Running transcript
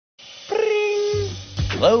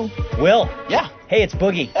Hello? Will. Yeah. Hey, it's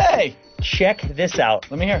Boogie. Hey. Check this out.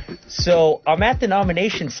 Let me hear. So, I'm at the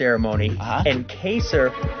nomination ceremony, and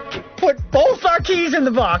Kaser put both our keys in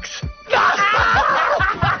the box.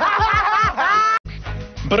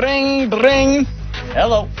 Bring, bring.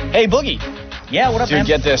 Hello. Hey, Boogie. Yeah, what up, Dude, man?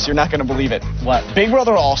 get this. You're not going to believe it. What? Big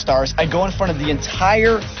Brother All-Stars, I go in front of the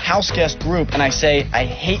entire house guest group, and I say, I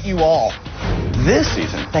hate you all. This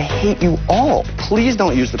season, I hate you all. Please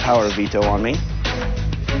don't use the power of veto on me.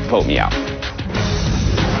 Vote me out.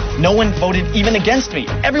 No one voted even against me.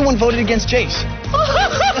 Everyone voted against Jace.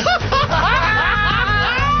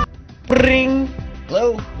 Bring.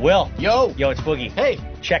 Hello? Will. Yo. Yo, it's Boogie. Hey.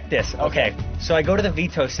 Check this. Okay. So I go to the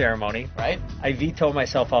veto ceremony. Right? I veto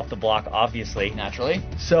myself off the block, obviously. Naturally.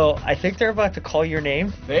 So I think they're about to call your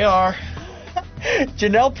name. They are.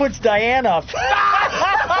 Janelle puts Diane up.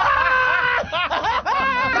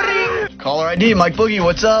 Caller ID, Mike Boogie,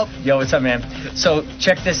 what's up? Yo, what's up, man? So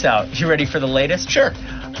check this out. You ready for the latest? Sure.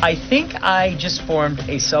 I think I just formed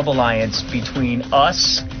a sub-alliance between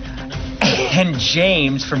us and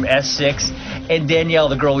James from S6 and Danielle,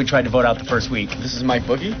 the girl we tried to vote out the first week. This is Mike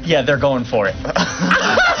Boogie? Yeah, they're going for it.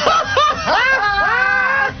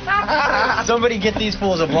 Somebody get these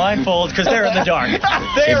fools a blindfold because they're in the dark.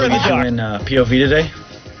 They're in the dark. Did you win POV today?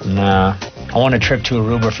 Nah. I won a trip to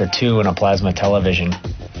Aruba for 2 and a plasma television.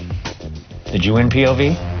 Did you win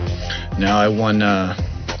POV? No, I won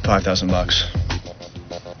 $5,000.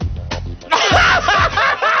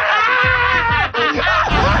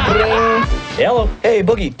 Hello. Hey,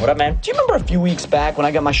 Boogie. What up, man? Do you remember a few weeks back when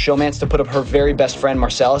I got my showmance to put up her very best friend,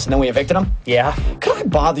 Marcellus, and then we evicted him? Yeah. Could I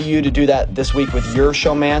bother you to do that this week with your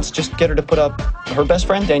showmance? Just get her to put up her best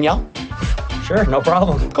friend, Danielle? Sure, no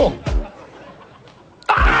problem. Cool.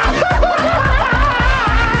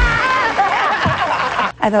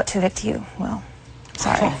 I vote to evict you, Will.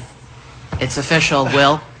 Sorry. It's official,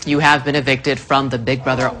 Will. You have been evicted from the Big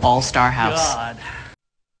Brother All-Star House. God.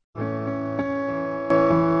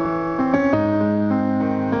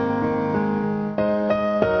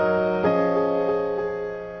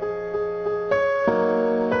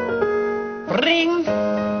 Bring.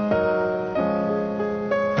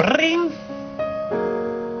 Bring.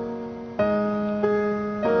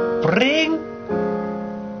 Bring.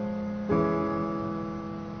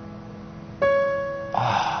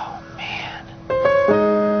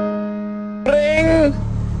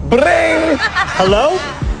 Bring! Hello?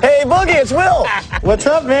 Hey, Boogie, it's Will. What's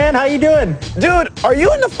up, man? How you doing? Dude, are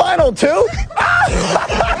you in the final two?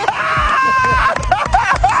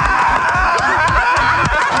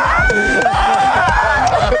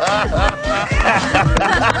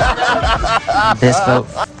 This vote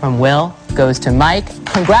from Will goes to Mike.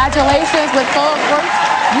 Congratulations with full votes.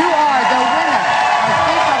 You are the winner of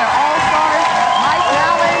Big Brother All-Stars. Mike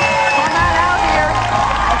Allen, come on out here.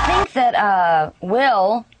 I think that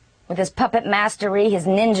Will, with his puppet mastery, his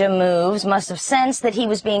ninja moves, must have sensed that he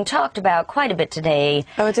was being talked about quite a bit today.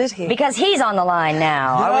 Oh, did he? Because he's on the line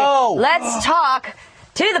now. Let's talk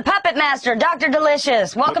to the puppet master, Dr.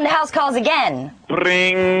 Delicious. Welcome to House Calls again.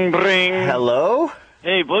 Bring, bring. Hello?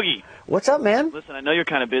 Hey, Boogie. What's up, man? Listen, I know you're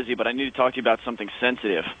kind of busy, but I need to talk to you about something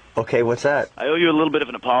sensitive. Okay, what's that? I owe you a little bit of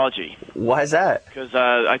an apology. Why is that? Because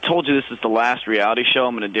I told you this is the last reality show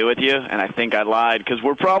I'm going to do with you, and I think I lied, because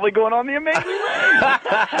we're probably going on The Amazing Race.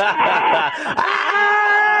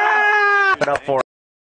 Put up for